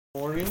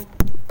Morning.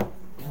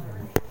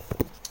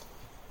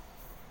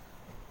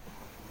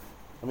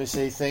 Let me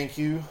say thank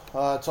you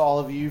to all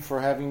of you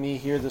for having me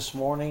here this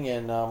morning,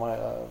 and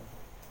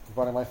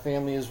inviting my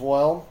family as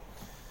well.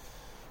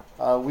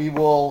 We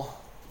will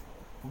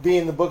be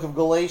in the book of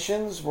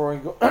Galatians. We're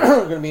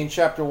going to be in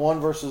chapter 1,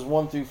 verses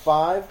 1 through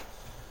 5.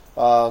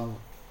 And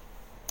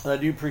I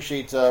do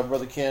appreciate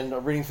Brother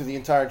Ken reading through the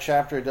entire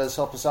chapter. It does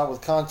help us out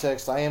with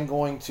context. I am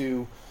going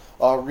to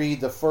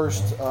read the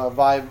first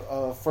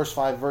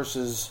five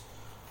verses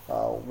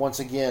once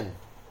again.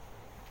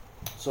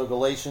 So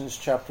Galatians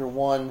chapter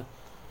 1,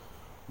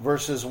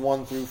 verses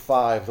 1 through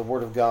 5, the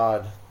Word of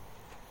God.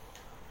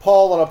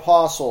 Paul, an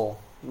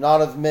apostle,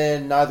 not of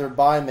men, neither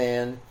by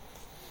man,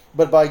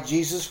 but by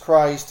Jesus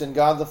Christ and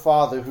God the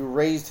Father, who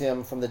raised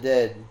him from the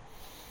dead,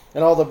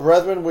 and all the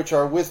brethren which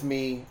are with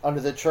me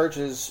under the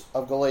churches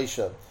of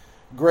Galatia.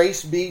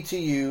 Grace be to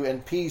you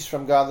and peace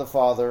from God the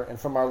Father and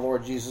from our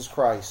Lord Jesus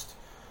Christ,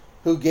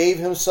 who gave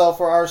himself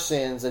for our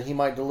sins, that he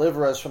might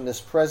deliver us from this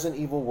present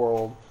evil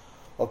world,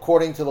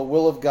 according to the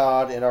will of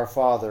God and our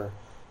Father,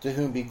 to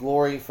whom be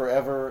glory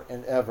forever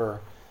and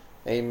ever.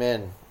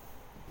 Amen.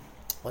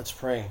 Let's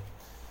pray.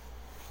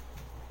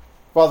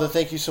 Father,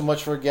 thank you so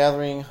much for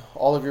gathering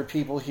all of your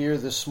people here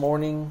this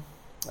morning.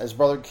 As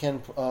Brother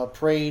Ken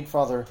prayed,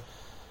 Father,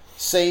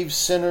 save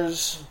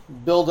sinners,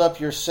 build up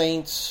your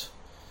saints.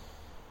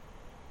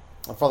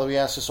 And Father, we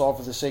ask this all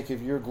for the sake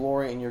of your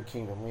glory and your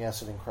kingdom. We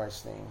ask it in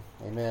Christ's name.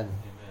 Amen.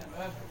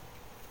 Amen.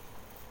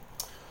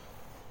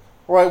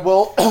 All right,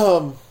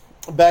 well,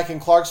 back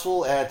in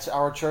Clarksville at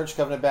our church,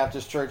 Covenant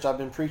Baptist Church, I've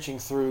been preaching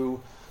through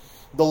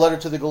the letter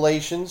to the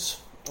Galatians.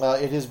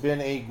 It has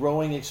been a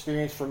growing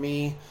experience for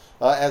me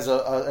as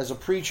a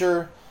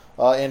preacher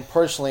and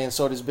personally, and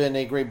so it has been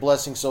a great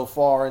blessing so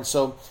far. And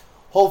so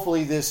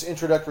hopefully this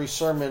introductory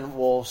sermon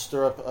will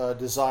stir up a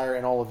desire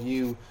in all of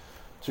you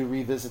to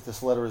revisit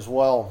this letter as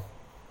well.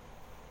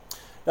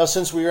 Now,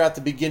 since we are at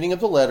the beginning of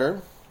the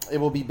letter, it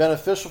will be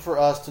beneficial for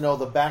us to know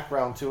the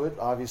background to it,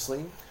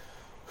 obviously.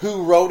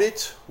 Who wrote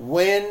it,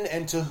 when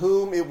and to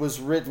whom it was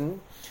written,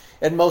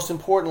 and most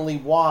importantly,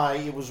 why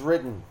it was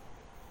written.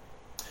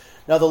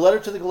 Now, the letter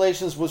to the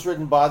Galatians was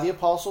written by the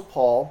Apostle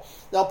Paul.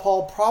 Now,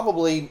 Paul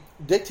probably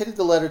dictated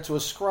the letter to a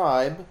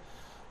scribe,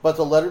 but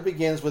the letter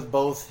begins with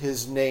both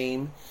his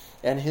name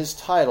and his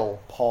title,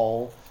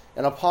 Paul,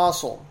 an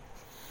apostle.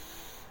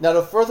 Now,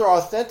 to further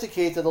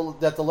authenticate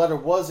that the letter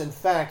was, in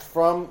fact,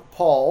 from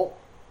Paul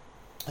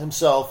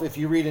himself, if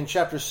you read in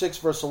chapter 6,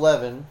 verse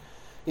 11,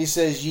 he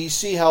says, "Ye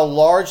see how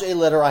large a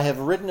letter I have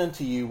written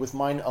unto you with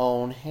mine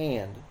own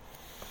hand."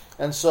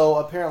 And so,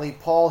 apparently,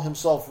 Paul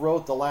himself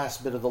wrote the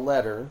last bit of the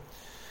letter.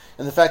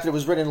 And the fact that it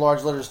was written in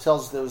large letters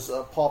tells us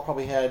that Paul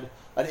probably had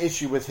an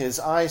issue with his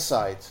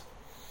eyesight.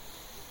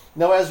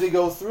 Now, as we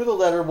go through the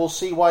letter, we'll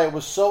see why it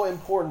was so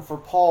important for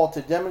Paul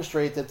to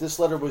demonstrate that this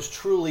letter was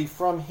truly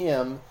from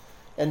him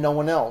and no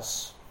one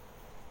else.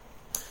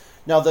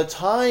 Now, the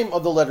time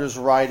of the letter's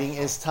writing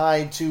is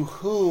tied to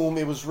whom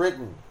it was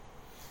written.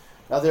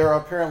 Now, there are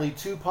apparently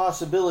two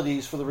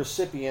possibilities for the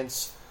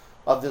recipients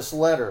of this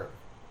letter.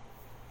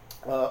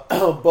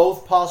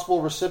 Both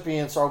possible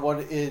recipients are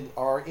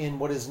in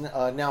what is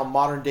now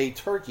modern-day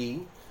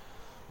Turkey,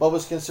 but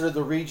was considered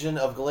the region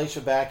of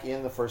Galatia back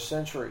in the first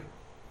century.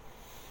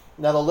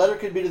 Now, the letter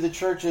could be to the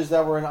churches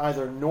that were in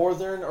either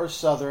northern or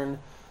southern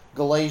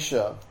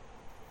Galatia.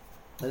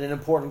 And an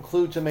important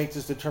clue to make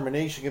this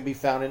determination can be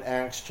found in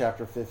Acts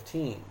chapter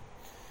 15.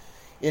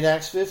 In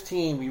Acts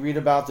 15, we read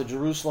about the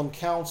Jerusalem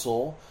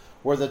Council,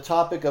 where the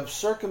topic of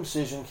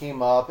circumcision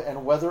came up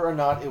and whether or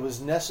not it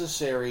was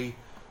necessary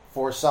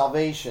for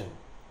salvation.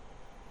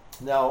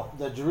 Now,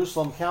 the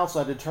Jerusalem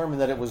Council had determined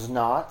that it was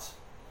not.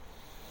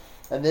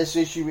 And this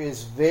issue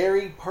is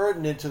very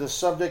pertinent to the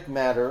subject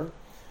matter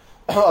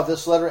of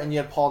this letter, and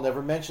yet Paul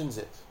never mentions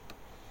it.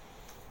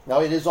 Now,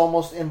 it is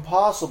almost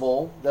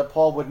impossible that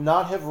Paul would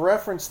not have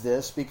referenced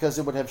this, because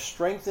it would have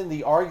strengthened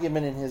the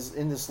argument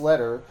in this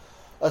letter,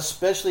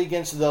 especially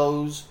against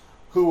those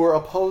who were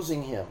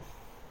opposing him.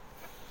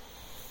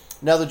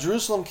 Now, the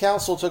Jerusalem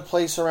Council took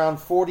place around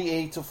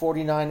 48 to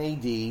 49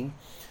 AD,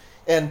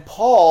 and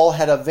Paul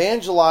had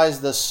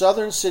evangelized the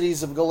southern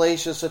cities of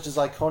Galatia, such as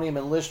Iconium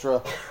and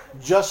Lystra,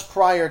 just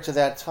prior to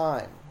that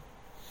time.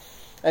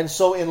 And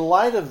so, in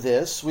light of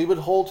this, we would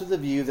hold to the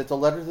view that the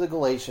letter to the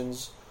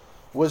Galatians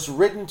was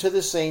written to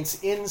the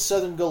saints in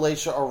southern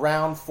Galatia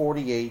around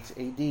 48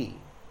 AD.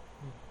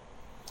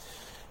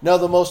 Now,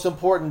 the most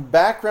important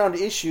background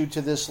issue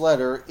to this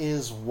letter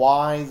is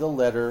why the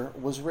letter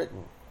was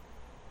written.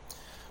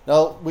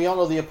 Now, we all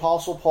know the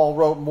Apostle Paul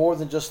wrote more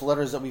than just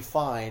letters that we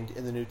find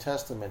in the New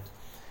Testament.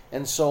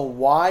 And so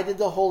why did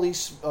the Holy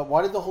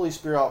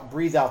Spirit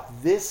breathe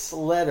out this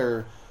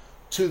letter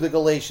to the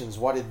Galatians?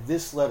 Why did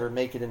this letter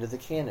make it into the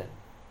canon?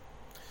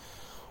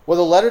 Well,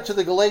 the letter to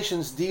the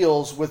Galatians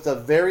deals with the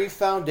very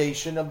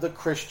foundation of the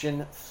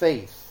Christian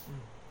faith.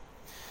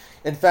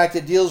 In fact,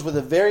 it deals with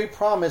the very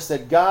promise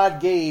that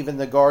God gave in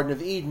the Garden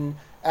of Eden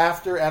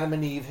after Adam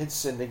and Eve had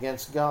sinned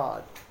against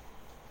God.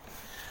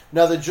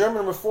 Now, the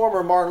German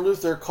reformer Martin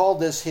Luther called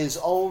this his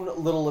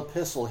own little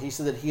epistle. He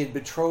said that he had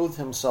betrothed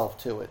himself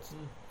to it.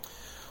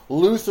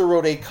 Luther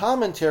wrote a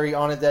commentary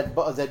on it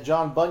that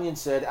John Bunyan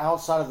said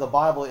outside of the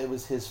Bible it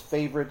was his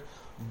favorite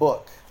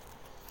book.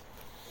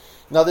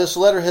 Now, this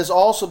letter has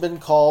also been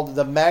called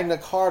the Magna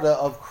Carta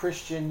of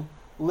Christian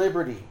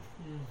liberty.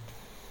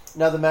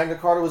 Now, the Magna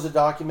Carta was a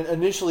document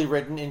initially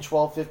written in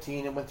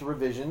 1215 and went through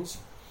revisions,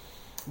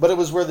 but it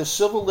was where the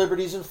civil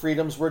liberties and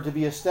freedoms were to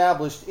be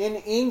established in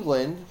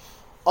England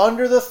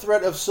under the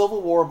threat of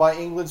civil war by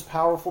England's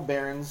powerful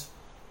barons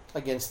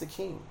against the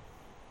king.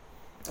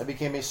 It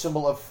became a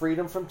symbol of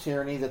freedom from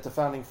tyranny that the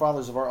founding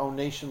fathers of our own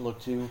nation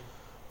looked to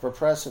for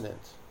precedent.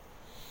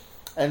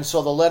 And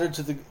so the letter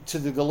to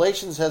the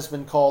Galatians has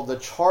been called the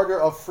Charter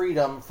of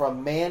Freedom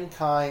from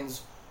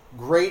mankind's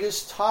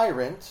greatest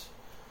tyrant,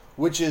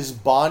 which is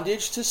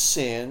bondage to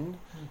sin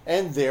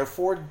and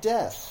therefore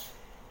death.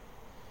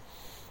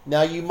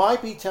 Now, you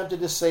might be tempted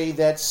to say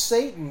that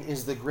Satan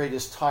is the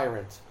greatest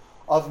tyrant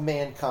of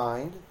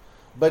mankind,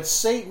 but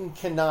Satan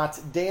cannot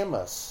damn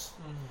us.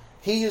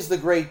 He is the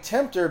great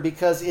tempter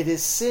because it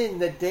is sin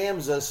that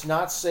damns us,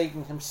 not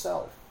Satan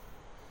himself.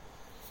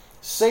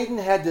 Satan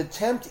had to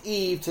tempt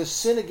Eve to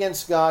sin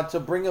against God to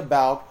bring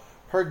about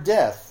her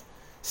death.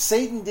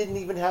 Satan didn't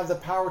even have the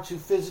power to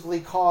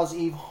physically cause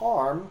Eve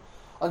harm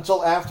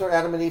until after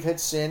Adam and Eve had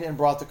sinned and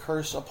brought the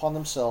curse upon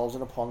themselves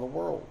and upon the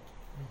world.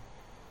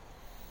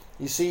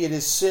 You see, it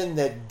is sin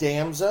that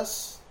damns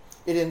us,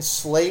 it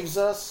enslaves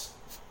us,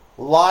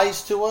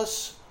 lies to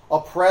us,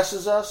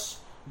 oppresses us,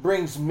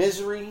 brings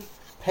misery,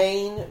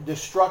 pain,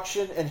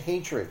 destruction, and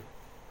hatred.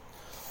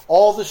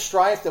 All the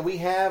strife that we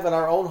have in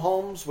our own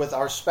homes with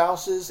our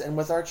spouses and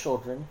with our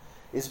children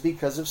is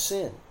because of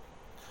sin.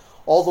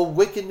 All the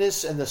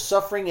wickedness and the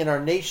suffering in our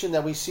nation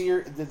that we see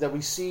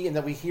and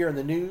that we hear in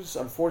the news,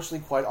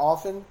 unfortunately quite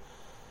often,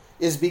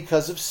 is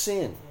because of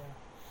sin.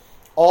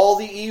 All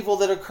the evil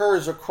that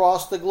occurs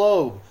across the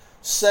globe,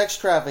 sex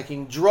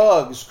trafficking,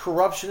 drugs,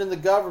 corruption in the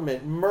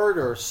government,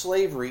 murder,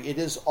 slavery, it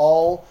is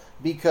all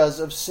because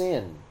of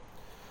sin.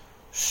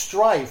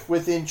 Strife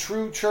within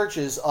true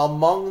churches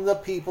among the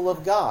people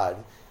of God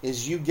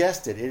is, you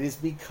guessed it, it is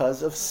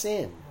because of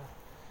sin.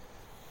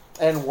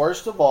 And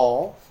worst of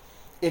all,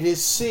 it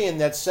is sin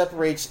that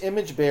separates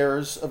image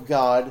bearers of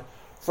God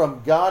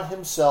from God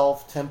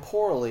himself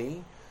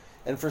temporally,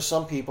 and for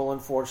some people,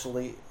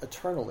 unfortunately,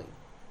 eternally.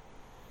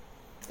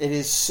 It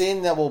is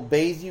sin that will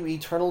bathe you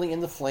eternally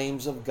in the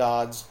flames of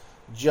God's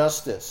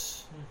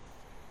justice.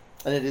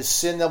 And it is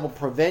sin that will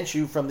prevent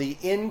you from the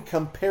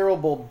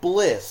incomparable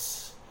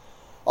bliss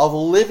of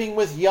living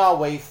with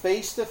Yahweh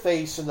face to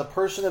face in the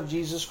person of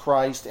Jesus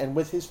Christ and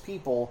with his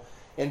people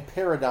in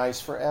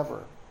paradise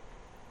forever.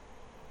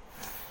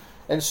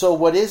 And so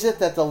what is it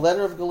that the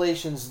letter of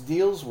Galatians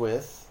deals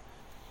with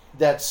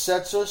that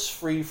sets us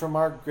free from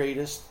our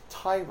greatest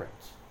tyrant?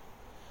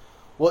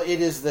 Well,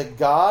 it is the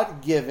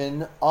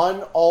God-given,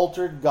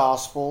 unaltered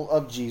gospel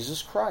of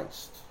Jesus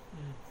Christ.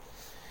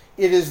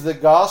 It is the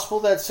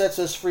gospel that sets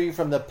us free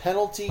from the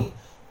penalty,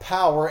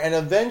 power, and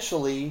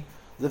eventually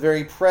the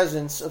very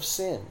presence of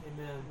sin.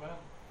 Amen. Wow.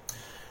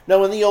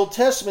 Now, in the Old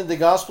Testament, the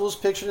gospel is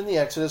pictured in the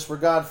Exodus where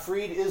God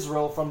freed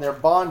Israel from their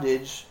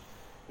bondage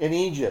in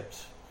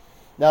Egypt.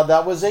 Now,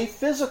 that was a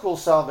physical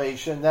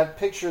salvation that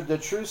pictured the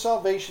true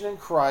salvation in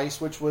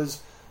Christ, which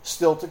was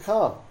still to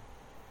come.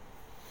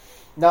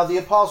 Now, the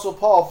Apostle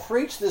Paul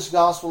preached this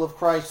gospel of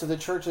Christ to the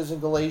churches in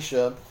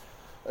Galatia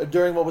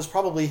during what was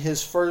probably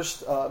his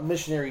first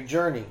missionary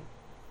journey.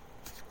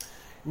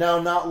 Now,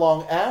 not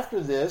long after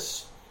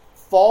this,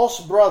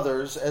 false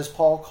brothers, as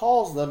Paul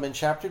calls them in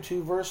chapter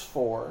 2, verse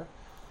 4,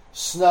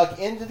 snuck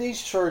into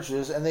these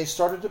churches and they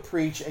started to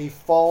preach a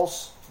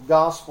false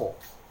gospel.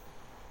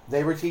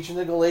 They were teaching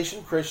the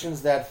Galatian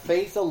Christians that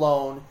faith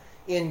alone,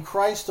 in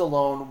Christ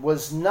alone,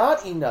 was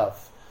not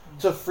enough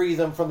to free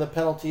them from the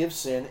penalty of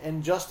sin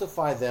and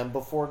justify them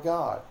before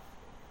God.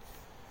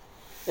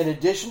 In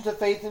addition to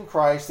faith in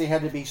Christ, they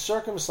had to be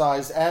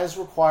circumcised as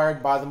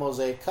required by the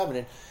Mosaic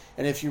covenant.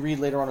 And if you read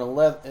later on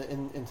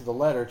into the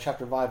letter,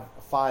 chapter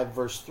 5,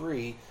 verse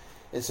 3,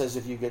 it says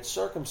if you get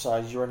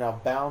circumcised, you are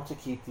now bound to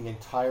keep the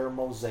entire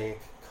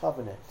Mosaic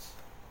covenant.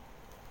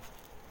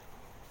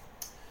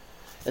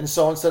 And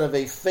so instead of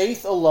a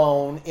faith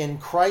alone, in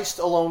Christ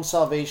alone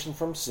salvation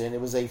from sin,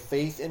 it was a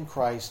faith in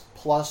Christ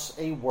plus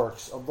a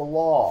works of the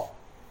law.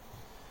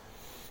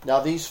 Now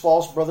these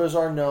false brothers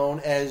are known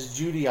as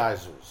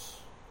Judaizers.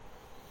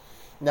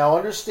 Now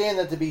understand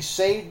that to be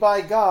saved by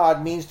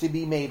God means to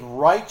be made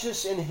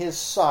righteous in his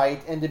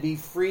sight and to be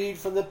freed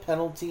from the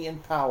penalty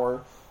and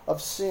power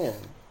of sin.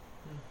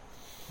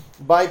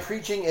 By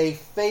preaching a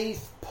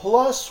faith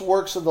plus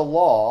works of the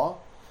law,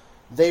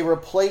 they were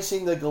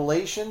placing the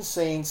Galatian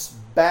saints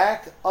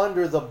back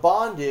under the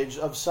bondage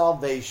of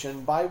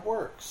salvation by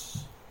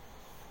works.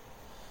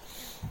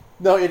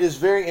 Now, it is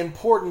very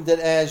important that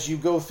as you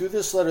go through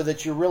this letter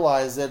that you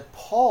realize that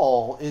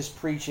Paul is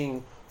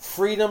preaching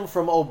freedom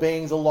from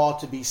obeying the law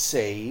to be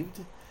saved.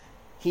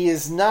 He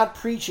is not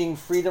preaching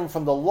freedom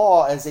from the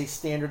law as a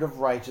standard of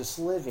righteous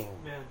living.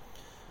 Amen.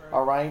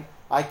 All right?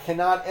 I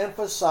cannot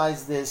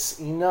emphasize this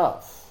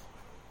enough.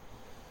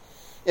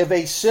 If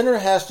a sinner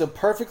has to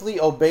perfectly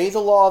obey the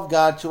law of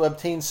God to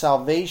obtain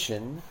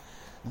salvation,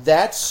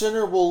 that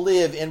sinner will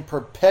live in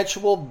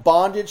perpetual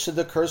bondage to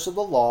the curse of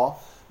the law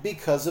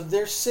because of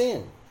their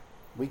sin.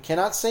 We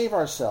cannot save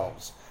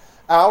ourselves.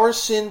 Our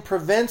sin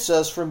prevents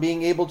us from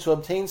being able to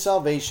obtain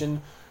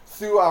salvation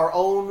through our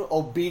own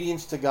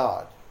obedience to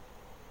God.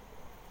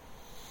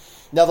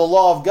 Now, the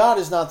law of God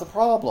is not the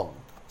problem.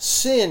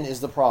 Sin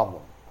is the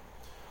problem.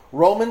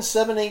 Romans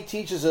 7:8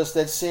 teaches us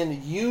that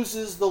sin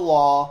uses the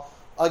law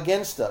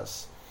against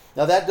us.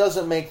 Now, that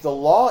doesn't make the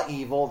law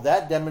evil.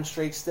 That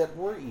demonstrates that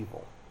we're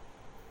evil.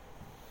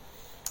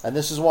 And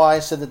this is why I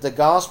said that the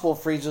gospel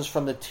frees us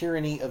from the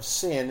tyranny of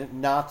sin,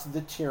 not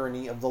the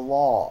tyranny of the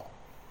law.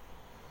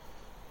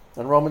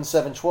 And Romans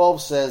 7:12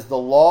 says, the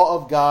law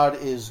of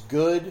God is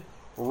good,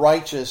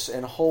 righteous,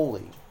 and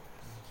holy.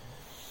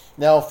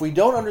 Now, if we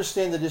don't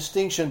understand the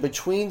distinction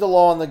between the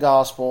law and the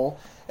gospel,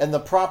 and the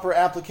proper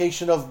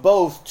application of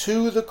both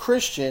to the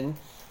Christian,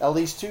 at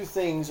least two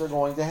things are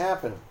going to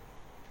happen.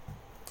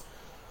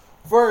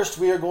 First,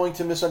 we are going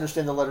to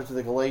misunderstand the letter to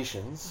the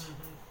Galatians.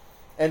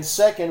 And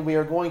second, we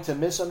are going to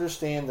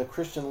misunderstand the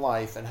Christian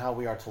life and how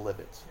we are to live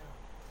it.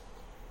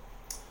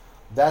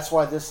 That's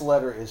why this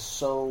letter is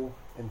so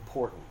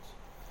important.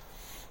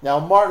 Now,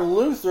 Martin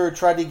Luther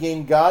tried to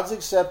gain God's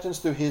acceptance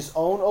through his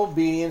own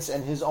obedience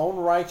and his own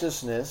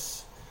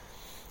righteousness.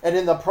 And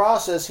in the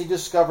process, he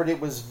discovered it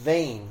was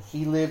vain.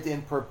 He lived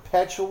in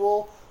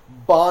perpetual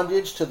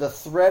bondage to the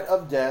threat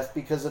of death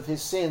because of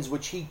his sins,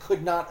 which he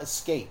could not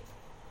escape.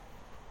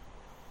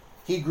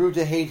 He grew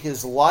to hate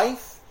his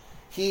life.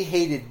 He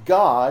hated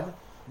God.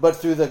 But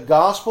through the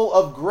gospel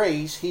of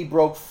grace, he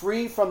broke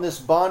free from this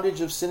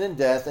bondage of sin and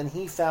death, and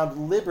he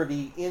found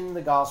liberty in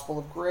the gospel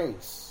of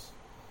grace.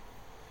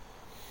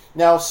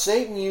 Now,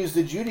 Satan used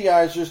the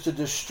Judaizers to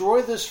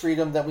destroy this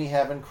freedom that we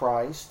have in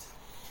Christ,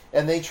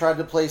 and they tried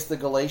to place the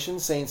Galatian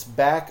saints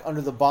back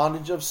under the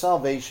bondage of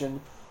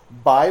salvation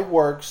by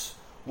works,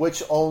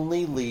 which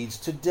only leads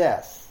to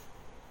death.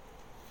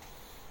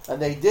 And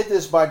they did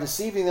this by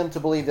deceiving them to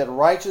believe that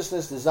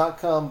righteousness does not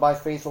come by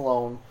faith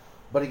alone,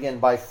 but again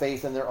by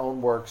faith in their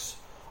own works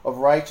of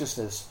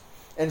righteousness.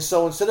 And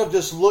so instead of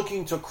just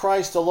looking to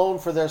Christ alone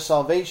for their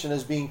salvation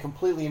as being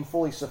completely and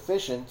fully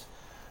sufficient,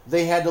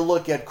 they had to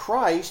look at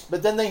Christ,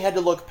 but then they had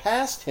to look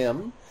past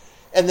him,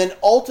 and then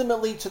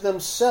ultimately to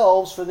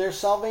themselves for their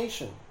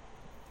salvation.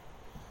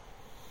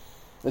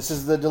 This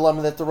is the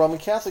dilemma that the Roman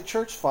Catholic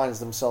Church finds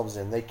themselves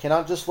in. They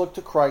cannot just look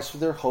to Christ for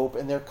their hope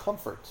and their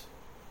comfort.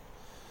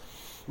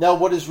 Now,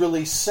 what is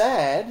really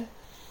sad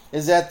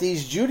is that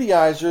these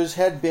Judaizers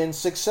had been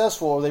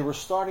successful, or they were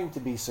starting to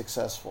be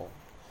successful.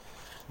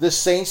 The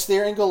saints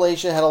there in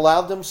Galatia had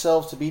allowed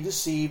themselves to be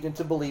deceived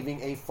into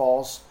believing a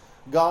false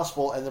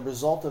gospel, and the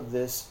result of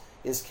this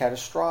is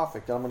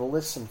catastrophic. And I'm going to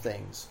list some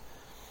things.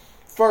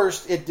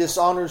 First, it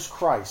dishonors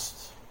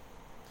Christ.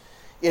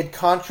 It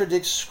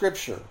contradicts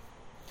Scripture.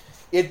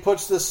 It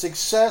puts the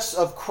success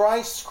of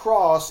Christ's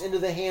cross into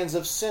the hands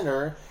of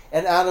sinner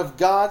and out of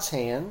God's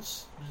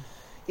hands.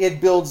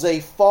 It builds a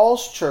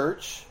false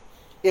church.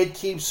 It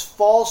keeps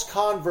false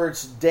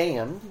converts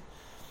damned.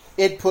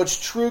 It puts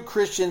true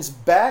Christians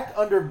back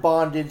under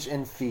bondage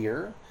and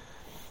fear.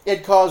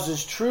 It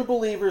causes true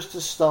believers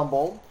to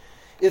stumble.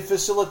 It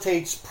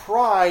facilitates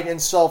pride and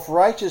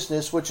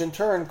self-righteousness, which in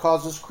turn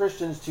causes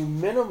Christians to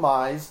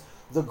minimize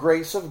the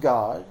grace of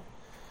God.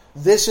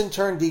 This in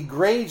turn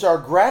degrades our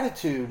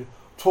gratitude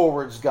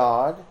towards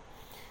God.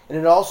 And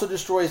it also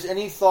destroys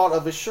any thought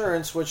of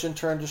assurance, which in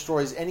turn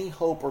destroys any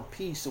hope or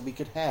peace that we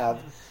could have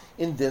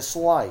in this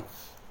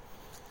life.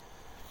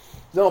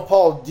 Now,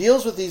 Paul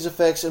deals with these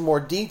effects in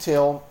more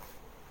detail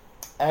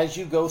as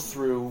you go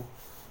through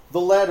the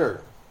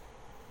letter.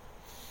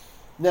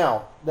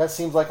 Now, that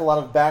seems like a lot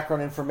of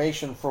background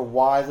information for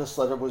why this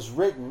letter was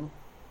written.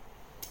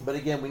 But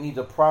again, we need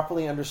to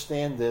properly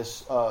understand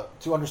this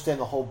to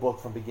understand the whole book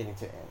from beginning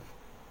to end.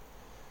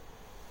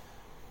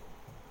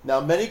 Now,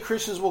 many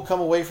Christians will come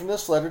away from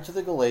this letter to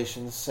the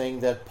Galatians saying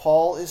that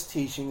Paul is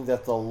teaching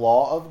that the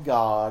law of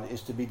God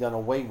is to be done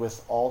away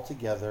with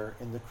altogether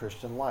in the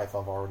Christian life.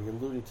 I've already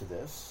alluded to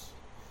this.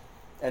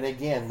 And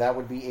again, that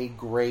would be a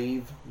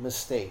grave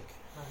mistake.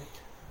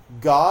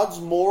 God's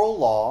moral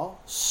law,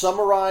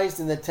 summarized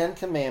in the Ten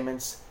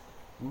Commandments,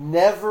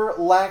 never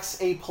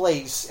lacks a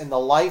place in the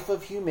life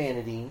of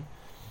humanity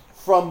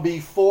from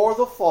before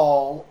the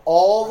fall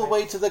all the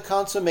way to the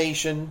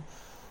consummation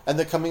and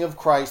the coming of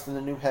Christ in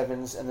the new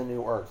heavens and the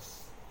new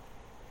earth.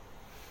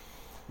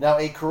 Now,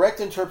 a correct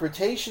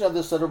interpretation of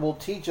this letter will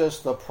teach us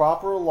the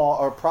proper law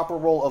or proper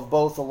role of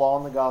both the law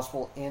and the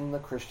gospel in the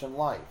Christian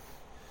life.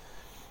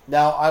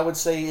 Now, I would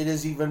say it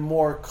is even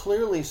more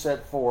clearly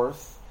set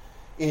forth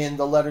in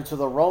the letter to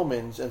the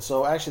Romans. And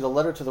so actually the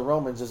letter to the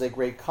Romans is a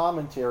great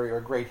commentary or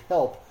a great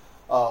help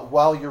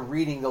while you're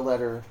reading the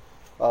letter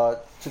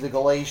to the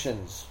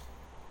Galatians.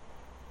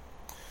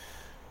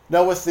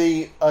 Now, with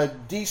the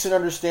decent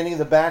understanding of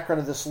the background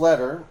of this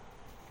letter,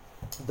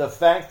 the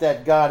fact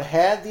that God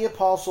had the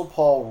Apostle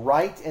Paul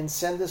write and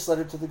send this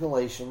letter to the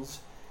Galatians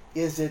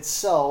is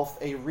itself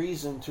a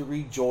reason to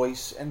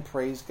rejoice and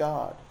praise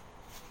God.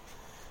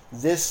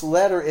 This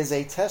letter is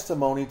a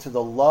testimony to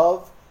the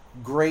love,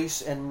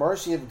 grace, and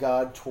mercy of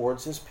God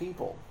towards his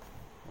people.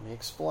 Let me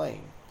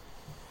explain.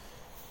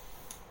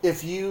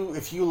 If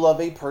you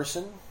love a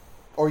person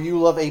or you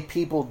love a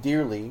people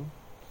dearly,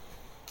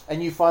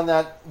 and you find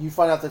out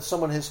that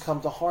someone has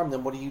come to harm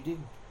them, what do?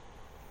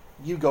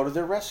 You go to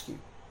their rescue.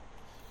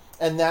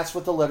 And that's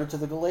what the letter to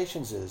the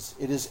Galatians is.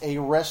 It is a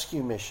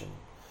rescue mission.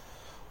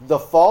 The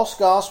false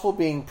gospel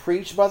being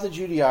preached by the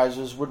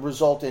Judaizers would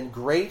result in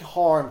great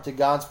harm to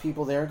God's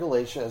people there in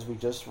Galatia, as we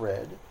just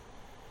read.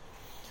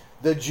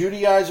 The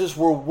Judaizers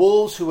were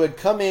wolves who had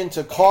come in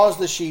to cause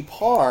the sheep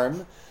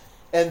harm,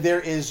 and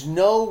there is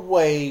no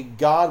way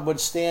God would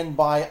stand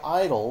by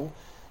idle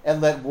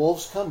and let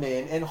wolves come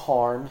in and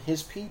harm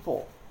his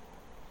people.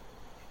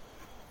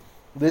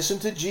 Listen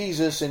to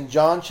Jesus in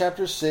John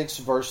chapter 6,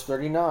 verse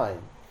 39.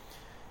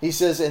 He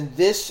says, "And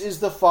this is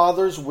the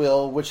Father's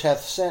will which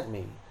hath sent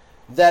me,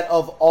 that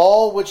of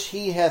all which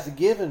he hath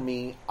given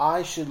me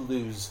I should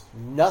lose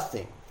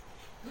nothing,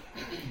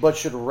 but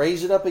should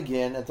raise it up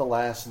again at the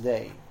last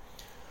day."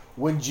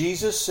 When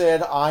Jesus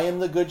said, "I am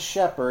the good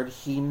shepherd,"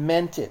 he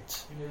meant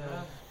it.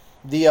 Yeah.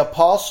 The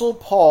Apostle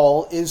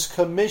Paul is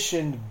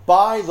commissioned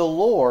by the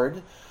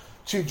Lord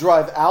to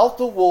drive out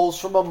the wolves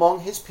from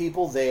among his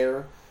people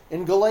there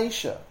in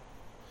Galatia.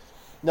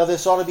 Now,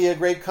 this ought to be a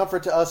great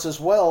comfort to us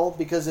as well,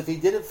 because if he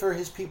did it for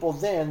his people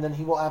then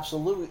he will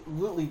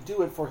absolutely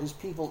do it for his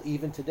people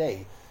even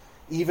today,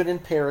 even in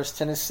Paris,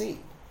 Tennessee.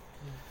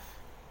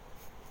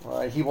 All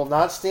right, he will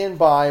not stand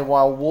by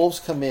while wolves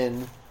come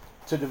in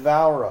to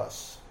devour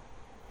us.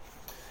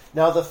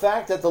 Now, the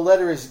fact that the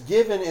letter is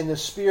given in the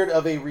spirit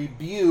of a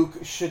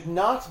rebuke should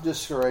not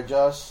discourage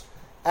us.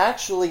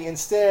 Actually,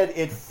 instead,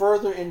 it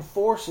further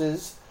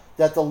enforces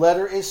that the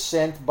letter is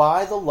sent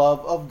by the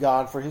love of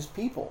God for his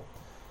people.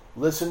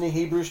 Listen to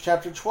Hebrews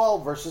chapter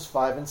 12, verses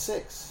 5 and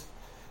 6.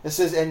 It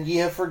says, "And ye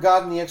have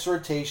forgotten the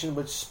exhortation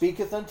which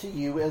speaketh unto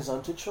you as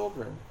unto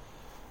children.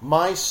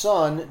 My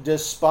son,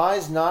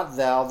 despise not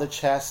thou the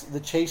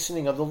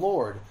chastening of the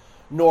Lord,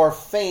 nor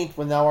faint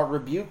when thou art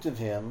rebuked of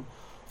him.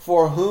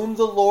 For whom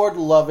the Lord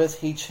loveth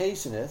he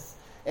chasteneth,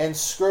 and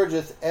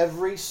scourgeth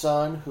every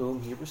son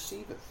whom he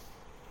receiveth."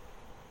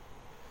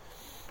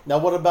 Now,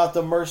 what about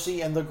the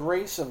mercy and the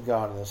grace of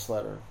God in this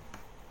letter?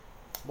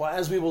 Well,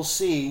 as we will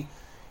see,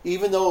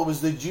 even though it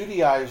was the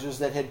Judaizers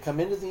that had come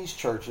into these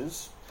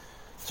churches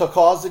to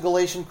cause the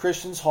Galatian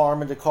Christians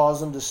harm and to cause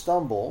them to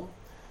stumble,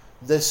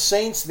 the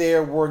saints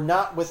there were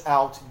not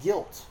without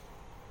guilt.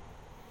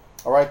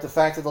 All right, the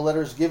fact that the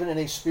letter is given in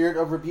a spirit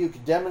of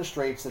rebuke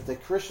demonstrates that the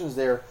Christians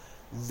there,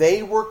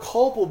 they were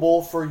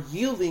culpable for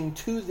yielding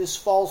to this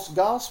false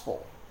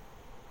gospel.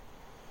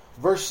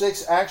 Verse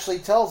 6 actually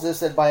tells us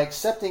that by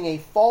accepting a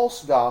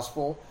false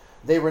gospel,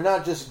 they were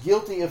not just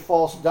guilty of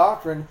false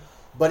doctrine,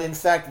 but in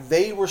fact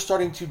they were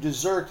starting to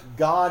desert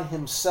God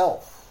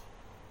himself.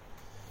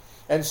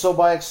 And so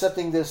by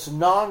accepting this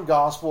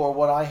non-gospel, or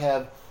what I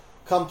have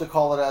come to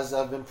call it as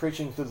I've been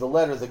preaching through the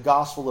letter, the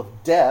gospel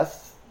of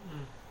death,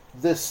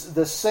 the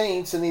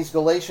saints in these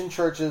Galatian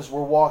churches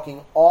were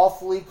walking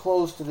awfully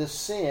close to the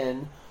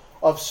sin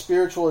of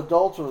spiritual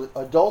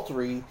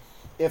adultery,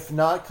 if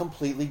not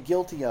completely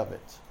guilty of it.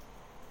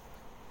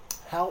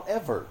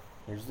 However,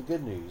 here's the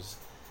good news.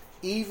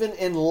 Even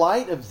in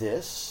light of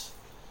this,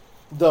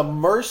 the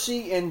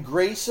mercy and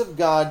grace of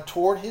God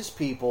toward his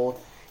people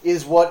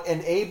is what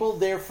enabled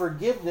their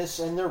forgiveness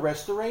and their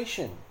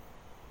restoration.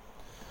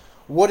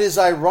 What is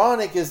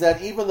ironic is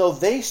that even though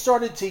they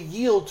started to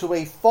yield to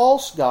a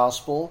false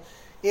gospel,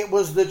 it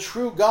was the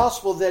true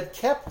gospel that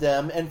kept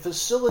them and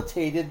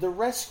facilitated the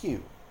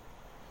rescue.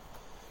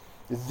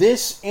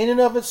 This in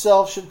and of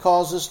itself should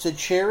cause us to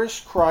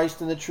cherish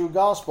Christ and the true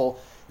gospel,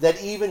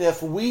 that even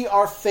if we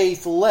are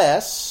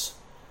faithless,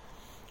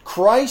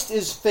 Christ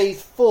is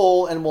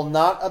faithful and will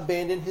not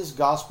abandon his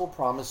gospel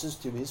promises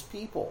to his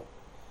people.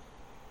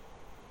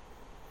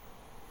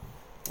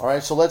 All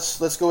right, so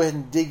let's go ahead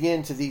and dig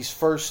into these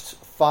first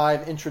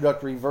 5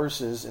 introductory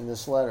verses in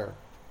this letter.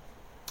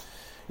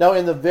 Now,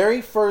 in the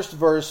very first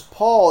verse,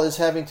 Paul is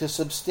having to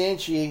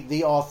substantiate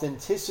the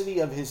authenticity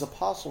of his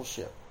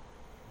apostleship.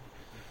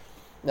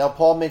 Now,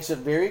 Paul makes it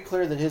very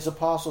clear that his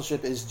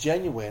apostleship is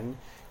genuine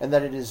and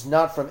that it is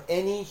not from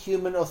any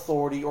human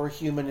authority or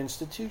human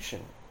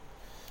institution.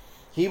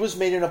 He was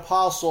made an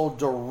apostle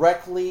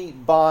directly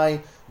by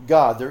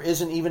God. There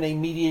isn't even a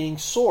mediating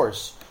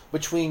source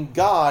between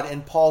God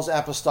and Paul's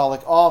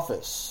apostolic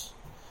office.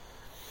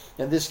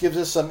 And this gives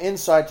us some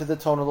insight to the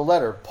tone of the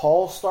letter.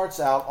 Paul starts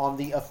out on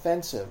the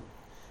offensive.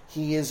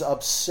 He is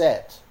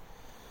upset.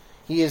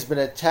 He has been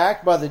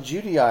attacked by the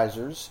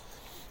Judaizers,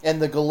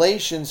 and the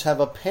Galatians have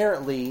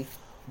apparently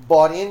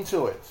bought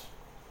into it.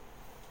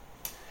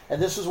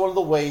 And this is one of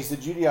the ways the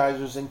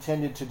Judaizers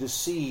intended to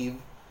deceive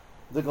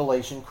the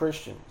Galatian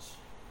Christians.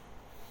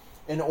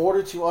 In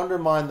order to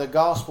undermine the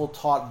gospel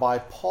taught by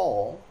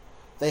Paul,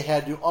 they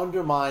had to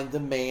undermine the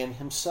man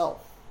himself.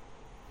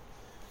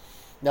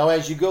 Now,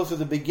 as you go through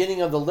the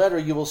beginning of the letter,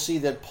 you will see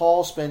that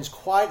Paul spends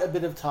quite a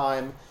bit of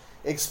time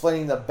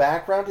explaining the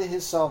background to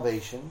his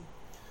salvation,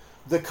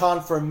 the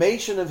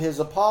confirmation of his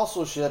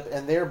apostleship,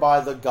 and thereby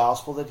the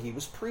gospel that he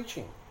was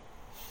preaching.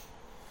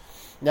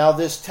 Now,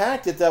 this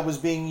tactic that was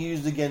being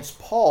used against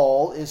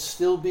Paul is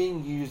still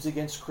being used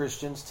against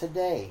Christians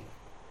today.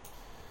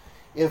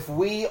 If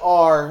we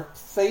are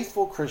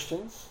faithful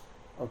Christians,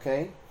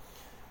 okay,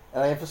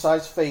 and I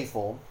emphasize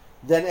faithful,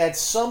 then at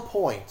some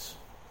point,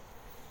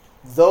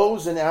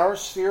 those in our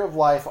sphere of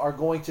life are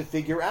going to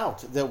figure out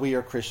that we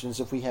are Christians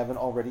if we haven't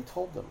already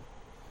told them.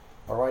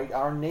 All right,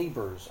 our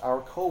neighbors,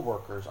 our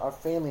co-workers, our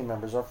family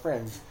members, our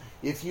friends.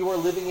 If you are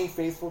living a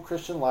faithful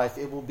Christian life,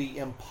 it will be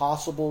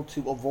impossible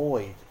to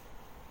avoid.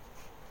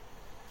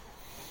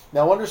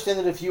 Now understand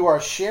that if you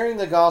are sharing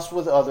the gospel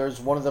with others,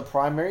 one of the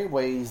primary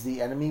ways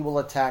the enemy will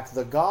attack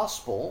the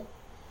gospel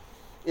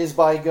is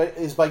by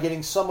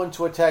getting someone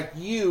to attack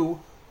you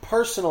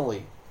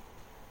personally.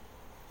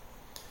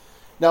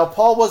 Now,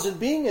 Paul wasn't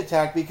being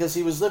attacked because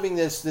he was living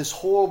this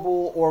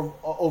horrible or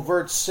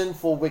overt,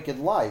 sinful, wicked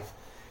life.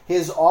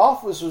 His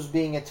office was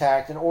being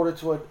attacked in order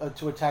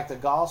to attack the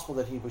gospel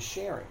that he was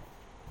sharing.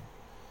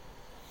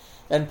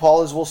 And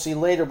Paul, as we'll see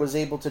later, was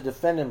able to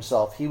defend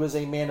himself. He was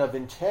a man of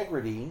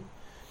integrity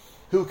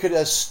who could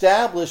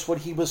establish what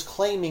he was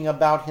claiming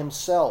about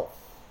himself.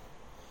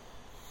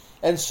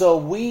 And so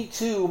we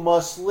too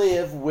must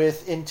live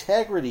with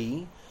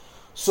integrity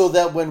so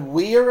that when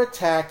we are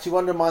attacked to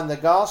undermine the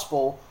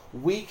gospel,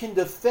 we can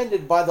defend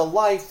it by the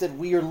life that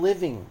we are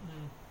living.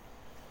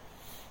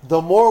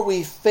 The more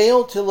we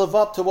fail to live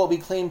up to what we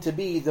claim to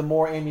be, the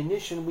more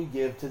ammunition we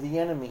give to the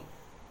enemy.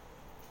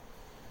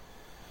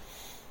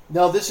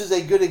 Now, this is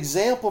a good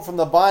example from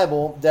the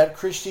Bible that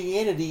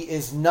Christianity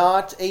is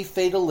not a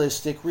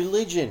fatalistic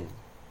religion.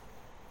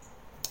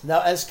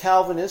 Now, as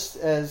Calvinists,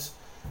 as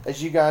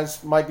you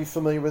guys might be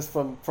familiar with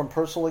from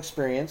personal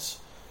experience,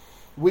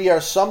 we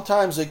are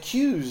sometimes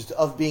accused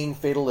of being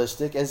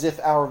fatalistic, as if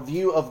our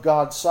view of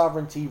God's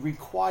sovereignty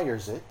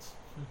requires it.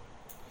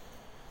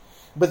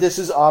 But this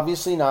is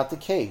obviously not the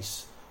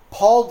case.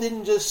 Paul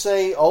didn't just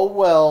say, oh,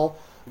 well,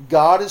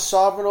 God is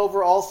sovereign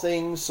over all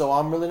things, so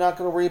I'm really not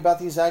going to worry about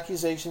these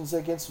accusations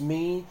against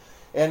me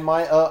and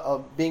my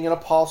being an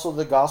apostle of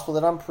the gospel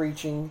that I'm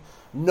preaching.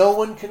 No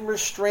one can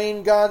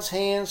restrain God's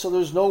hand, so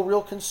there's no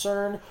real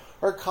concern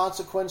or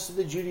consequence to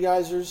the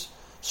Judaizers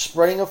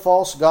spreading a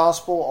false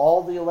gospel.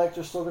 All the elect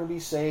are still going to be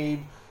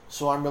saved,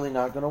 so I'm really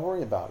not going to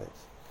worry about it.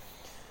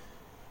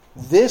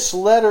 This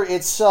letter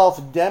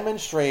itself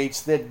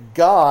demonstrates that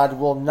God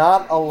will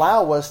not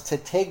allow us to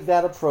take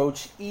that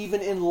approach even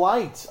in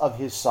light of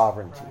His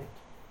sovereignty. Right.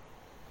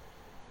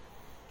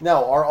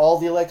 Now, are all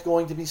the elect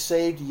going to be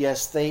saved?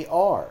 Yes, they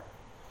are.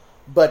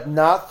 But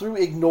not through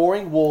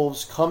ignoring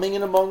wolves coming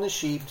in among the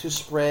sheep to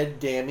spread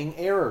damning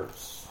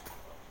errors.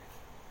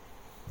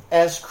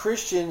 As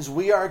Christians,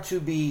 we are to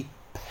be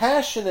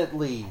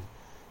passionately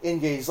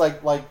engaged,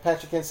 like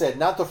Pastor Ken said,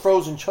 not the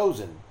frozen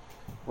chosen.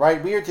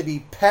 Right? We are to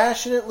be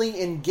passionately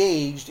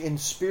engaged in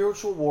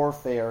spiritual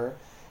warfare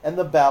and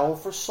the battle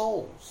for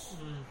souls.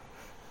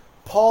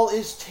 Paul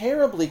is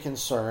terribly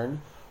concerned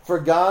for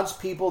God's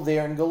people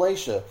there in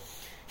Galatia.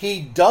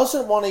 He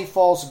doesn't want a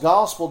false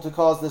gospel to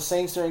cause the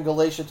saints there in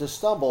Galatia to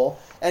stumble,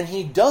 and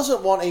he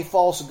doesn't want a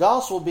false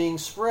gospel being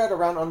spread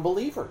around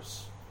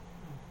unbelievers.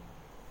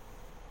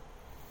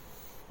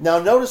 Now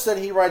notice that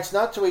he writes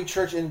not to a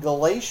church in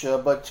Galatia,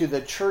 but to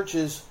the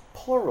churches,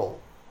 plural,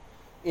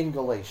 in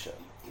Galatia.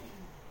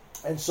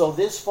 And so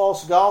this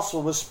false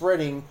gospel was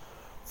spreading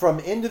from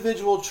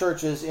individual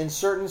churches in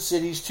certain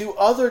cities to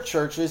other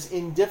churches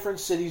in different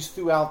cities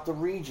throughout the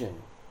region.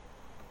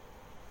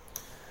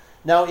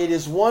 Now, it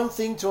is one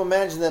thing to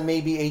imagine that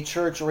maybe a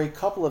church or a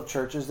couple of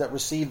churches that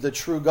receive the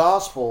true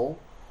gospel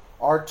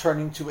are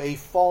turning to a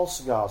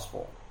false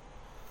gospel.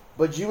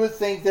 But you would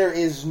think there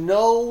is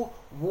no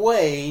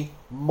way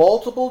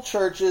multiple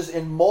churches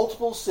in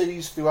multiple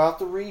cities throughout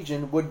the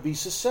region would be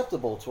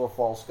susceptible to a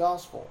false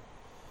gospel.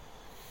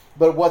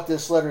 But what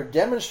this letter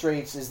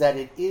demonstrates is that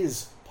it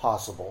is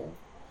possible.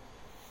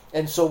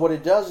 And so what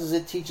it does is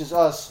it teaches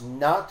us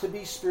not to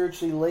be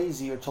spiritually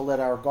lazy or to let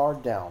our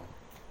guard down.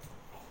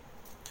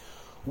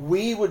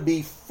 We would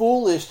be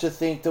foolish to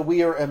think that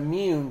we are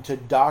immune to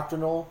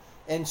doctrinal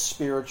and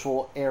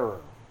spiritual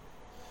error.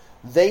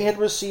 They had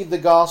received the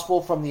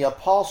gospel from the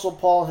Apostle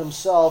Paul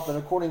himself, and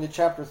according to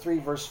chapter 3,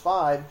 verse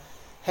 5,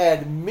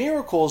 had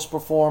miracles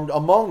performed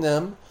among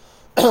them,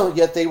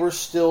 yet they were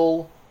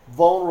still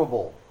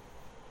vulnerable.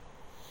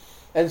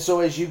 And so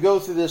as you go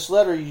through this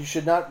letter,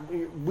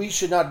 we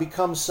should not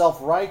become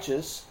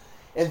self-righteous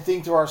and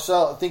think to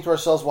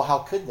ourselves, well, how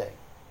could they?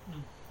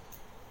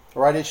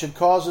 Right? It should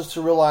cause us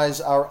to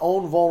realize our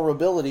own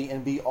vulnerability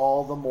and be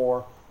all the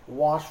more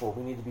watchful.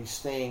 We need to be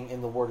staying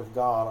in the Word of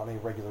God on a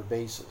regular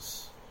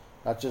basis.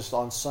 Not just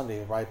on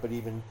Sunday, right? But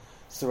even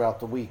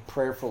throughout the week,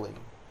 prayerfully.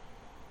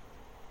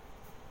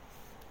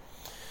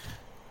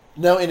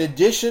 Now, in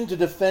addition to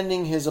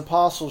defending his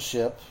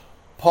apostleship,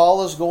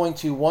 Paul is going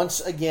to once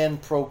again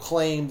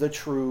proclaim the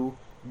true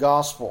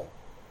gospel.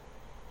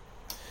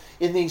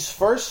 In these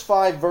first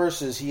 5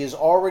 verses, he is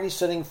already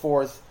setting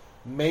forth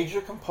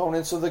major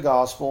components of the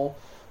gospel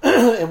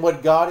and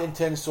what God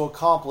intends to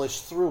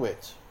accomplish through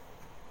it.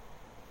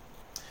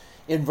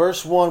 In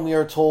verse 1, we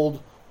are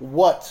told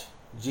what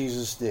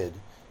Jesus did.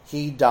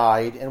 He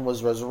died and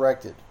was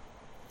resurrected.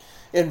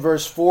 In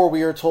verse 4,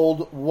 we are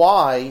told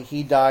why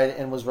he died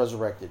and was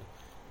resurrected.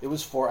 It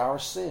was for our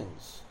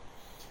sins.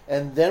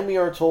 And then we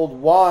are told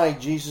why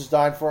Jesus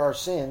died for our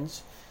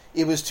sins.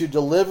 It was to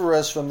deliver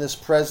us from this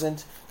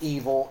present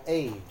evil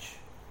age.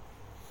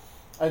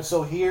 And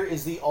so here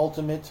is the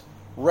ultimate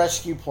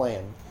rescue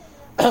plan.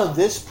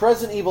 This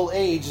present evil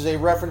age is a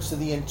reference to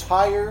the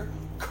entire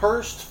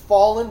cursed,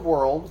 fallen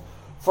world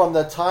from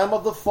the time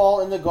of the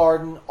fall in the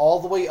garden all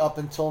the way up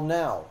until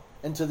now,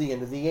 until the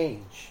end of the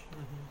age.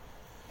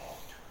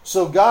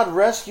 So God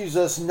rescues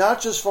us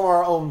not just from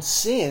our own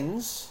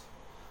sins,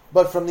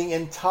 but from the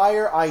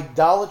entire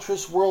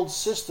idolatrous world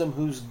system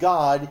whose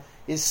God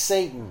is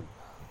Satan.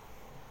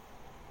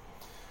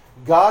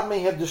 God may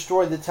have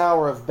destroyed the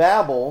Tower of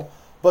Babel,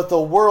 but the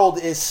world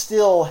is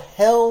still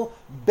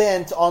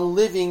hell-bent on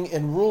living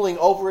and ruling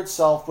over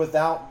itself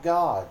without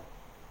God.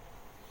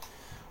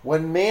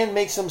 When man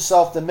makes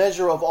himself the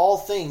measure of all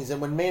things, and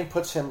when man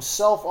puts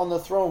himself on the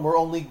throne where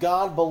only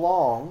God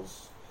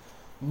belongs,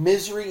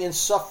 misery and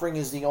suffering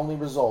is the only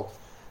result.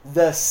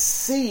 The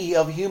sea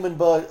of human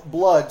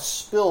blood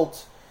spilled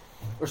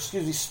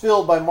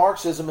by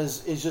Marxism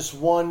is just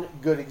one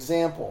good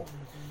example.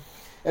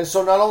 And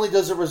so not only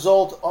does it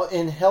result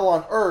in hell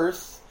on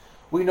earth,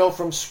 we know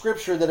from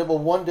Scripture that it will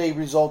one day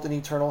result in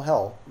eternal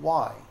hell.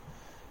 Why?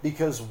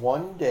 Because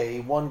one day,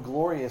 one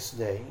glorious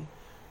day,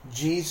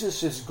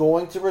 Jesus is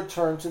going to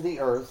return to the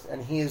earth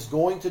and he is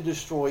going to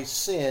destroy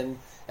sin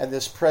and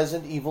this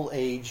present evil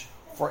age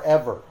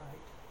forever.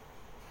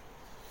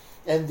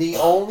 And the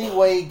only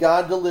way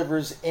God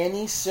delivers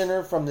any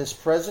sinner from this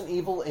present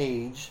evil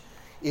age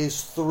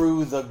is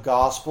through the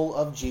gospel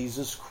of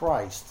Jesus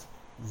Christ.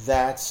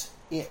 That's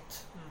it.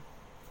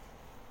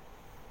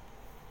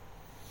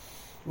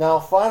 Now,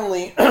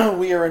 finally,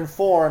 we are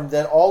informed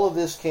that all of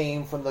this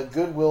came from the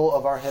goodwill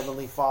of our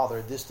Heavenly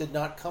Father. This did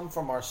not come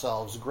from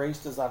ourselves. Grace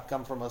does not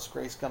come from us.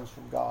 Grace comes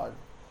from God.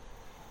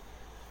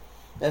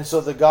 And so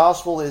the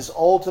gospel is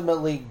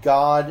ultimately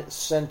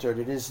God-centered.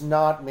 It is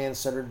not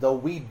man-centered, though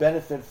we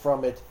benefit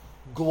from it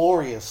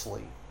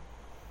gloriously.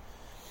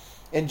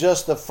 In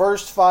just the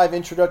first 5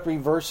 introductory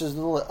verses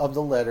of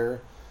the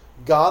letter,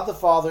 God the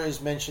Father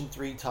is mentioned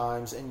 3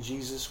 times and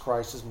Jesus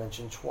Christ is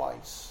mentioned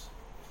twice.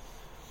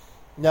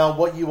 Now,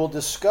 what you will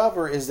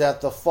discover is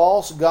that the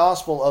false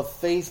gospel of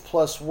faith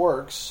plus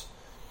works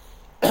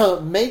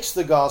makes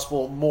the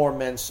gospel more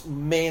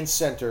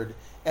man-centered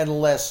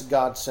and less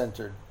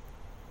God-centered.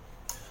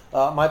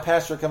 My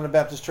pastor at Covenant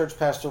Baptist Church,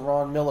 Pastor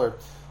Ron Miller,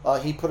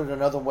 he put it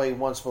another way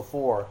once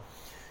before.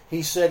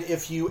 He said,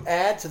 if you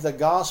add to the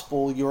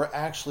gospel, you're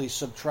actually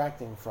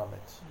subtracting from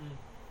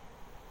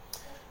it.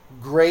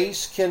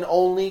 Grace can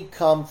only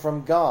come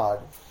from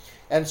God.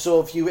 And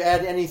so if you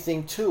add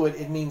anything to it,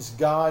 it means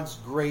God's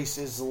grace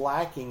is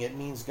lacking. It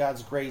means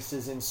God's grace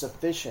is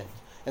insufficient.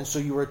 And so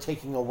you are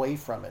taking away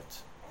from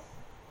it.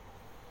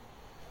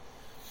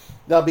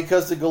 Now,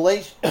 because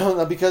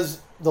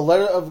the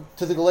letter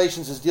to the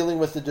Galatians is dealing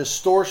with the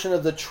distortion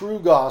of the true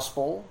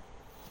gospel,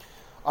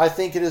 I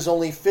think it is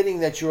only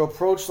fitting that you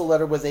approach the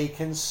letter with a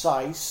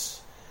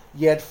concise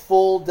yet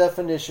full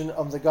definition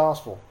of the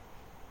gospel.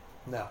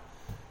 Now,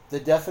 the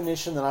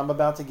definition that I'm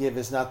about to give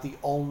is not the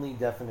only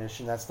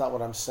definition. That's not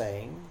what I'm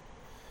saying.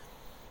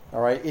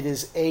 All right? It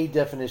is a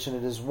definition.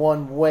 It is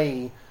one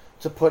way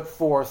to put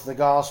forth the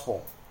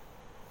gospel.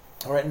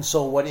 All right? And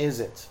so what is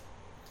it?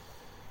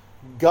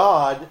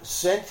 God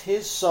sent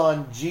his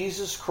Son,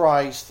 Jesus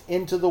Christ,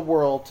 into the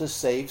world to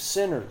save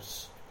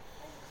sinners.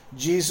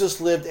 Jesus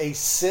lived a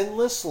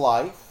sinless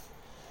life.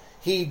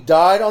 He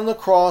died on the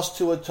cross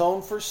to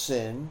atone for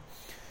sin.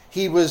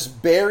 He was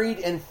buried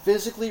and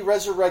physically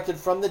resurrected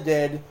from the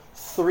dead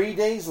 3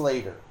 days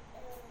later.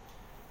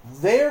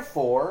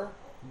 Therefore,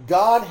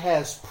 God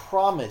has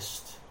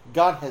promised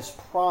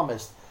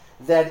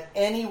that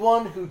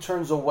anyone who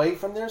turns away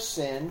from their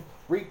sin,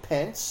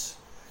 repents,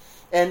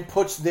 and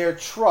puts their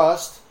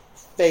trust,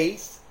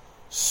 faith,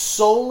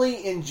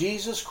 solely in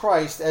Jesus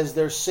Christ as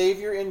their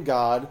Savior and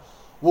God,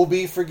 will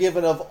be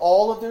forgiven of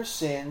all of their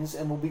sins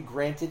and will be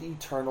granted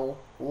eternal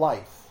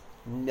life,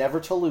 never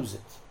to lose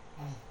it.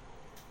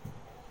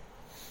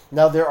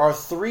 Now, there are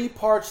 3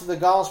 parts of the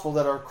gospel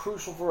that are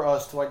crucial for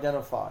us to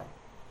identify.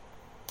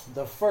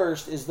 The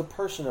first is the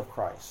person of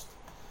Christ.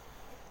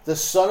 The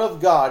Son of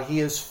God.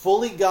 He is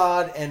fully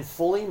God and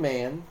fully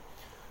man.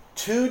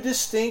 2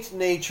 distinct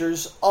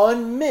natures,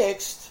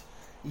 unmixed,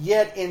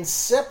 yet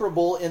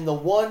inseparable in the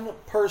one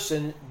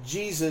person,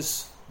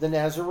 Jesus the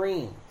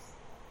Nazarene.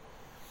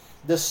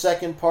 The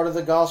second part of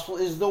the gospel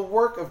is the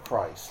work of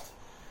Christ.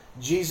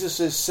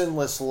 Jesus'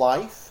 sinless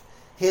life,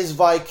 his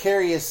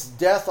vicarious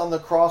death on the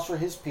cross for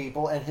his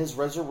people, and his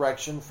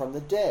resurrection from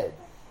the dead.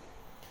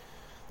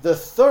 The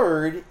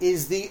third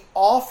is the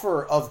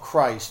offer of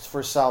Christ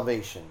for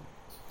salvation.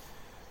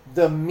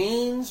 the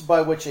means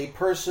by which a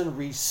person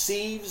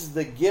receives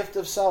the gift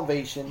of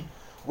salvation,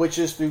 which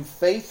is through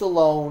faith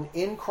alone,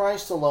 in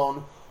Christ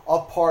alone,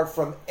 apart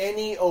from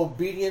any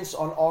obedience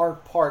on our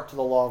part to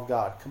the law of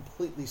God,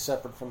 completely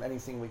separate from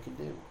anything we can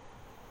do.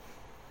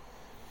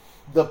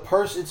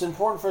 It's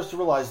important for us to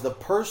realize the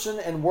person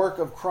and work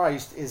of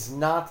Christ is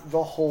not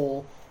the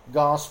whole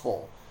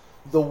gospel.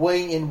 The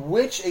way in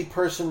which a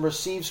person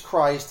receives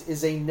Christ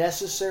is a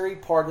necessary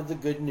part of the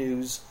good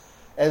news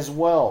as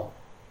well.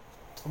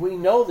 We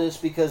know this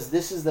because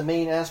this is the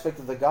main aspect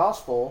of the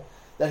gospel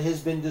that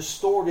has been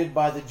distorted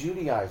by the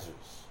Judaizers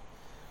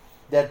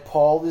that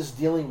Paul is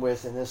dealing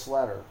with in this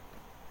letter.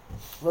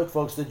 Look,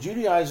 folks, the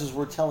Judaizers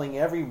were telling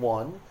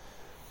everyone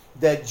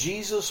that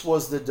Jesus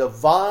was the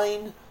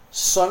divine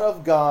Son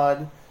of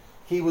God.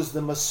 He was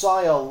the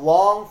Messiah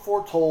long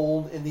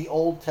foretold in the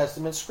Old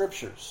Testament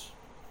scriptures.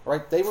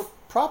 Right? They were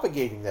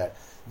propagating that.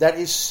 That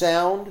is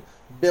sound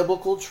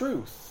biblical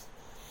truth.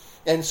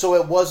 And so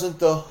it wasn't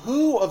the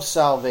who of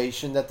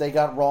salvation that they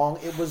got wrong,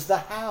 it was the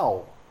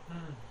how.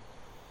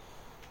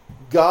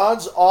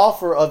 God's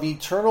offer of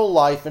eternal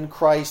life in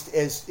Christ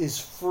is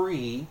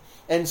free,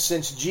 and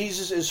since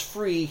Jesus is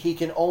free, he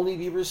can only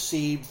be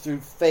received through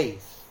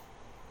faith.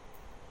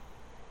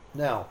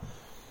 Now,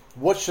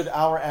 what should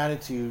our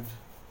attitude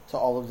to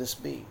all of this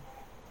be?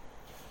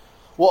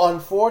 Well,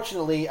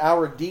 unfortunately,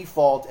 our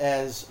default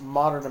as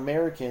modern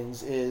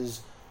Americans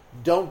is,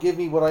 don't give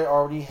me what I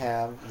already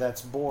have,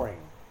 that's boring.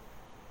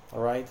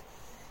 All right?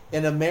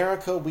 In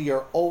America, we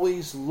are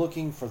always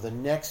looking for the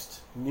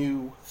next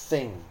new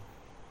thing.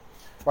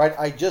 Right?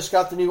 I just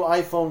got the new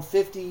iPhone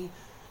 50.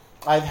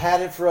 I've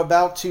had it for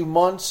about 2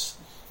 months.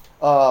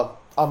 I'm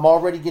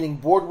already getting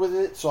bored with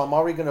it, so I'm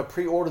already going to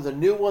pre-order the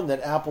new one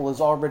that Apple is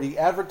already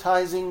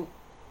advertising.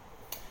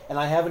 And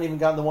I haven't even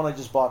gotten the one I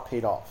just bought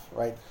paid off.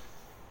 Right?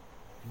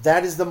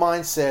 That is the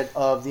mindset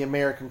of the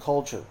American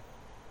culture.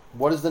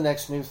 What is the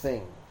next new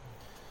thing?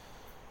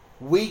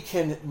 We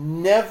can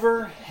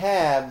never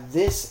have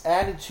this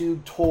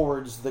attitude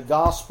towards the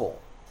gospel.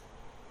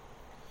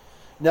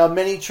 Now,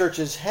 many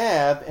churches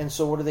have, and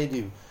so what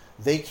do?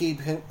 They keep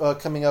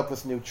coming up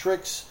with new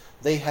tricks.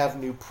 They have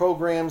new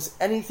programs,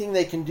 anything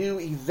they can do,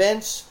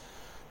 events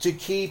to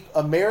keep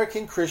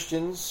American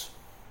Christians,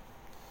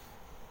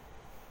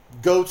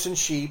 goats and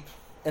sheep,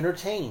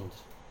 entertained.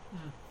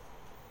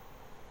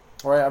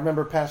 All right, I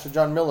remember Pastor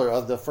John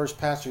Miller, the first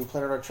pastor who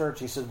planted our church,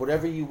 he said,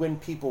 whatever you win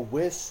people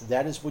with,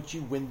 that is what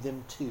you win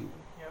them to.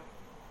 Yep.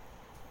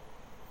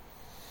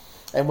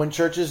 And when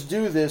churches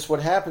do this,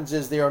 what happens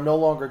is they are no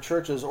longer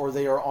churches, or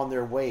they are on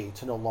their way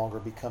to no longer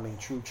becoming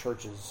true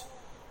churches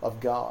of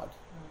God.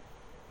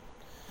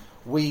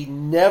 We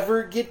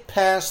never get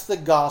past the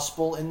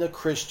gospel in the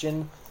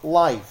Christian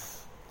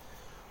life.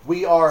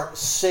 We are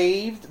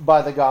saved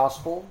by the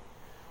gospel.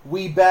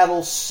 We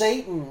battle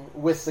Satan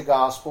with the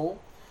gospel.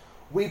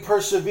 We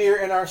persevere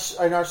in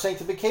our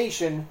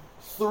sanctification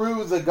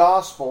through the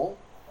gospel.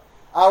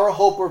 Our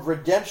hope of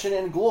redemption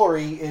and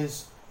glory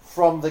is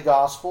from the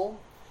gospel.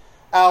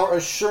 Our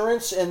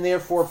assurance and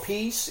therefore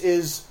peace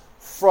is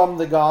from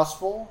the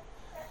gospel.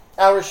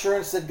 Our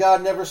assurance that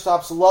God never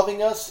stops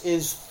loving us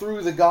is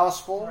through the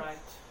gospel. Right.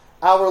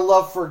 Our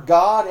love for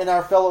God and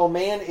our fellow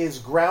man is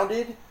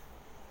grounded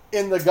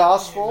in the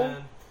gospel.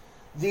 Amen.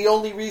 The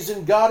only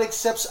reason God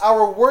accepts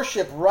our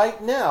worship right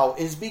now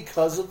is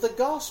because of the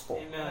gospel.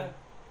 Amen.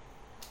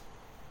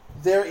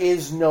 There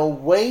is no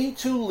way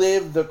to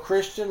live the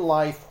Christian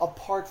life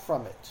apart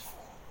from it.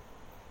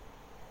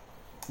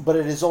 But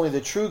it is only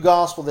the true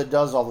gospel that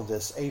does all of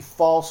this. A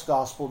false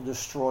gospel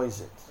destroys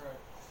it.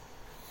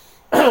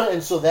 Right.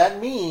 And so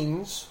that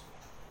means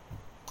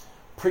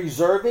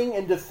preserving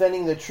and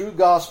defending the true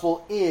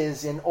gospel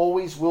is and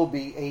always will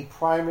be a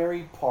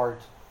primary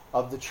part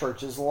of the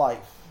church's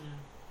life.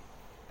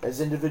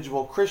 As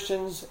individual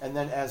Christians and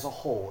then as a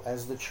whole,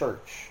 as the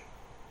church.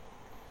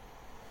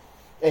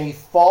 A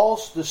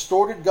false,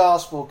 distorted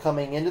gospel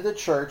coming into the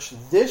church,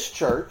 this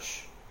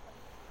church,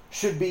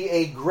 should be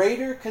a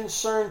greater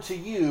concern to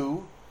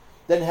you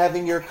than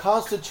having your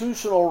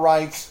constitutional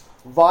rights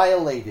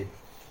violated.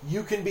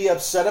 You can be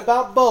upset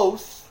about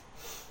both,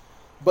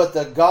 but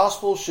the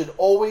gospel should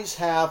always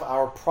have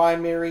our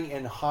primary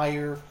and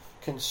higher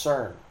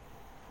concern.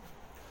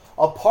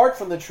 Apart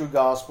from the true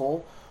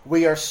gospel,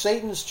 we are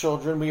Satan's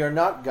children, we are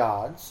not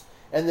God's,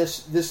 and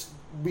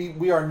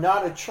we are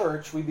not a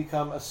church, we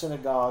become a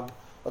synagogue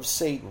of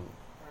Satan.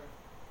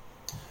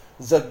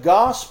 The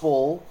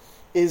gospel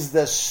is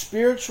the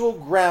spiritual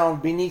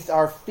ground beneath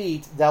our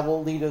feet that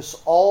will lead us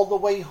all the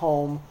way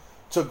home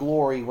to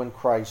glory when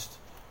Christ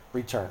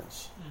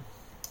returns.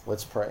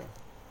 Let's pray.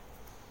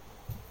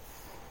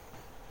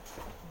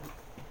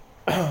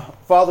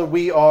 Father,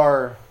 we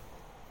are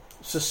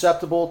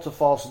susceptible to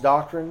false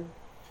doctrine.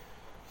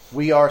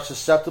 We are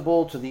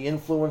susceptible to the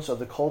influence of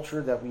the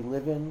culture that we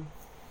live in.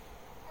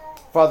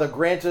 Father,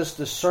 grant us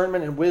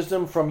discernment and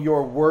wisdom from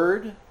your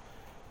word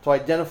to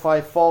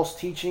identify false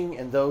teaching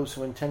and those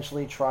who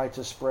intentionally try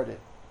to spread it.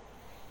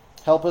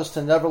 Help us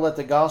to never let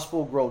the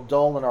gospel grow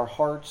dull in our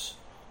hearts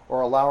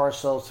or allow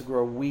ourselves to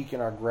grow weak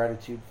in our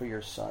gratitude for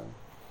your Son.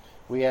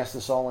 We ask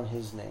this all in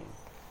his name.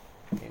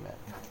 Amen.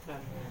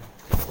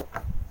 Amen.